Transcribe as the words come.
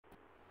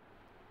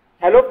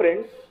Hello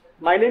friends,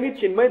 my name is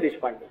Chinmay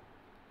Deshpande.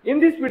 In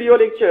this video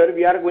lecture,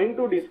 we are going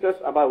to discuss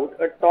about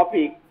a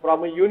topic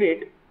from a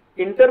unit,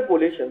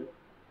 interpolation.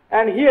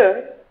 And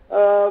here,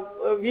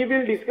 we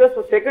will discuss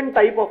a second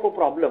type of a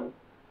problem.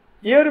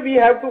 Here we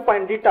have to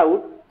find it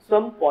out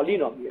some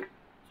polynomial.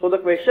 So the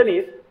question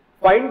is,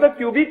 find the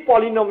cubic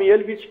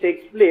polynomial which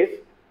takes place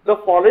the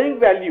following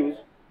values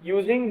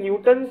using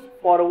Newton's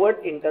forward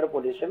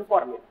interpolation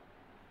formula.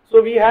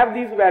 So we have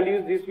these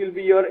values. This will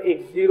be your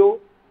x0,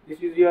 this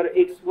is your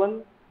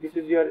x1, this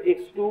is your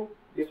x2,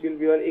 this will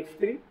be your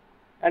x3,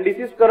 and this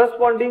is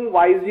corresponding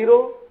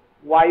y0,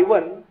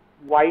 y1,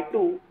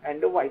 y2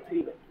 and the y3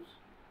 values.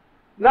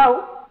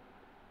 Now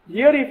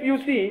here if you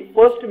see,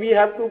 first we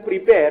have to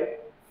prepare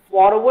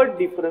forward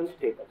difference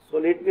table. So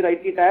let me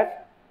write it as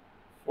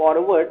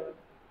forward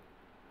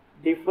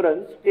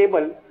difference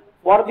table.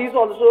 For this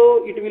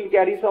also it will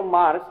carry some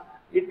marks.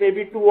 It may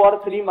be 2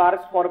 or 3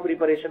 marks for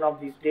preparation of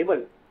this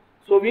table.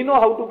 So we know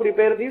how to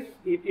prepare this.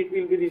 It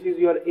will be, this is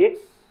your x,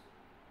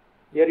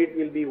 here it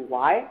will be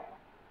y.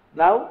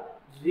 Now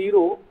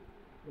 0,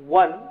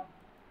 1,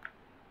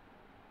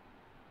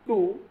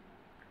 2,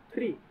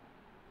 3,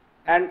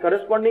 and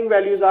corresponding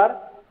values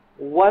are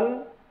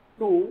 1,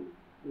 2,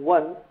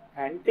 1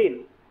 and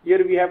 10.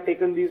 Here we have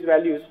taken these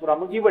values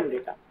from a given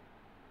data.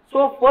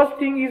 So first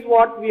thing is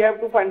what we have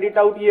to find it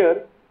out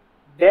here,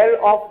 del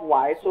of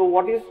y. So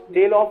what is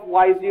del of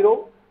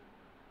y0?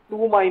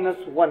 2 minus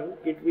 1,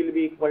 it will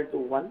be equal to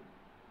 1.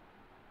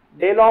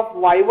 Del of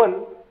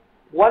y1,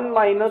 1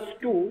 minus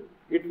 2,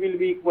 it will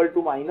be equal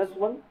to minus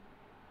 1.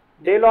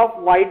 Del of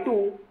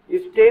y2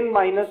 is 10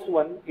 minus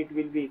 1, it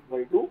will be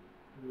equal to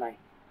 9.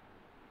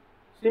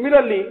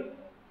 Similarly,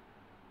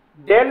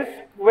 del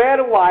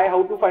square y,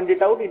 how to find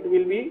it out? It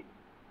will be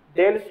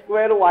del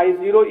square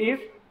y0 is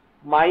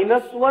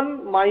minus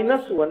 1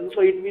 minus 1, so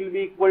it will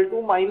be equal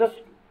to minus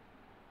 2.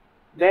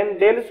 Then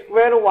del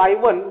square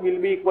y1 will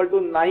be equal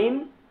to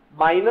 9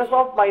 minus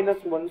of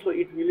minus 1, so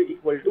it will be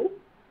equal to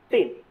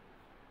 10.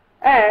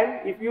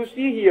 And if you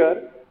see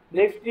here,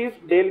 next is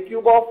del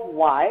cube of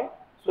y,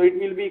 so it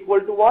will be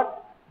equal to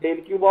what? Del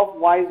cube of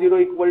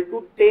y0 equal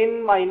to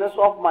 10 minus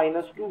of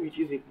minus 2, which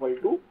is equal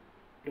to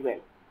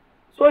 12.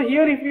 So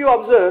here if you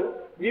observe,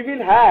 we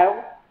will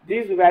have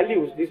these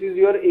values. This is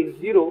your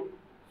x0,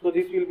 so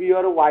this will be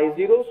your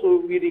y0,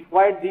 so we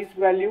required this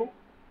value.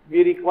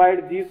 We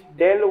required this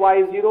del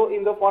y0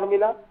 in the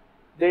formula,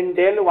 then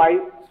del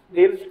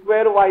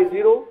square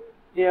y0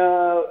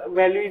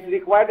 value is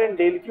required, and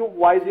del cube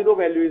y0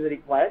 value is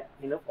required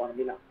in a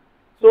formula.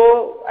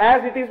 So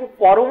as it is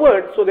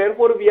forward, so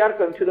therefore we are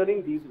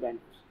considering these values.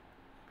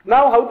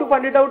 Now how to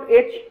find it out?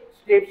 H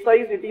step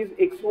size, it is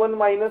x1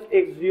 minus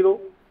x0,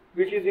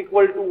 which is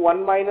equal to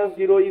 1 minus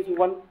 0 is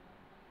 1,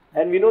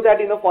 and we know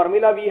that in the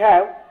formula we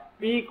have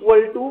p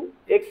equal to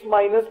x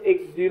minus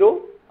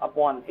x0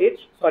 upon h,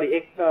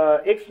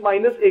 x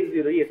minus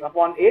x0, yes,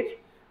 upon h,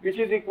 which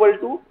is equal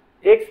to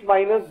x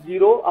minus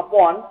 0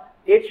 upon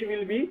h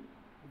will be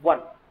 1.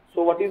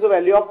 So what is the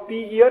value of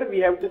p here? We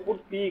have to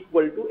put p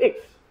equal to x.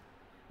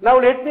 Now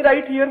let me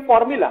write here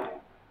formula.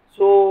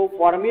 So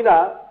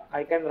formula,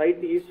 I can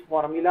write this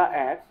formula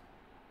as,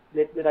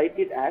 let me write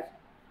it as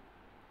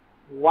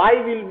y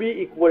will be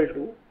equal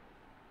to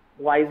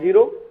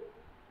y0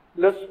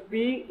 plus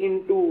p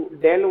into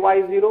del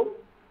y0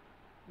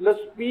 plus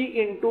p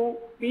into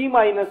p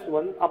minus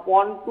 1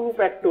 upon 2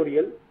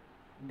 factorial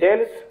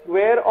del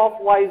square of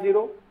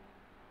y0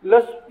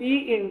 plus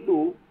p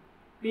into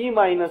p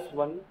minus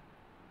 1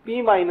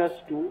 p minus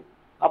 2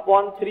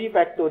 upon 3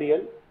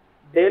 factorial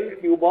del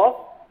cube of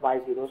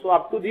y0. So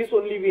up to this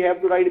only we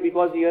have to write,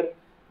 because here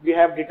we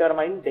have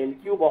determined del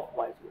cube of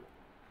y0.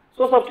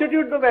 So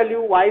substitute the value.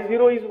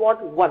 Y0 is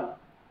what? 1.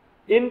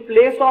 In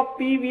place of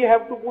p we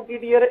have to put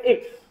it here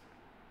x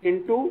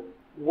into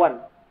 1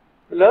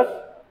 plus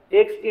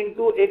x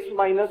into x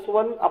minus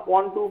 1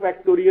 upon 2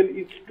 factorial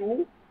is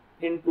 2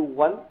 into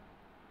 1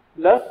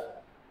 plus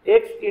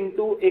x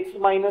into x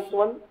minus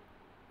 1,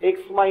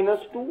 x minus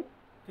 2,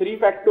 3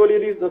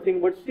 factorial is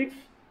nothing but 6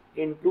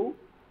 into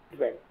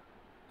 12.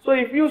 So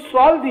if you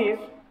solve this,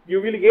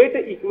 you will get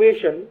an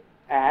equation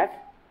as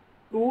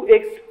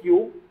 2x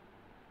cube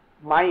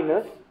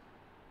minus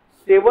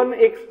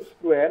 7x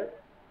square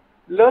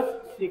plus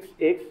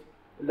 6x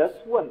plus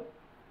 1.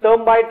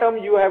 Term by term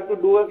you have to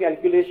do a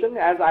calculation,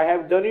 as I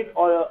have done it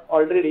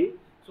already.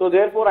 So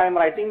therefore I am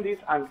writing this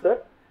answer.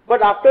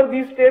 But after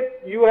this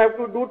step you have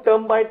to do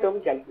term by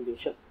term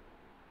calculation.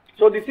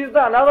 So this is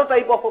the another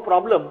type of a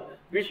problem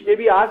which may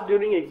be asked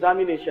during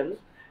examinations,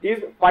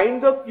 is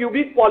find the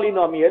cubic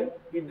polynomial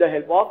with the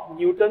help of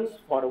Newton's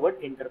forward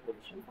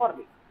interpolation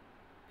formula.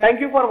 Thank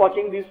you for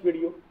watching this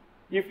video.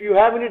 If you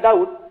have any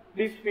doubt,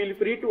 please feel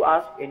free to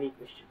ask any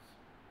questions.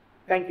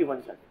 Thank you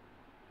once again.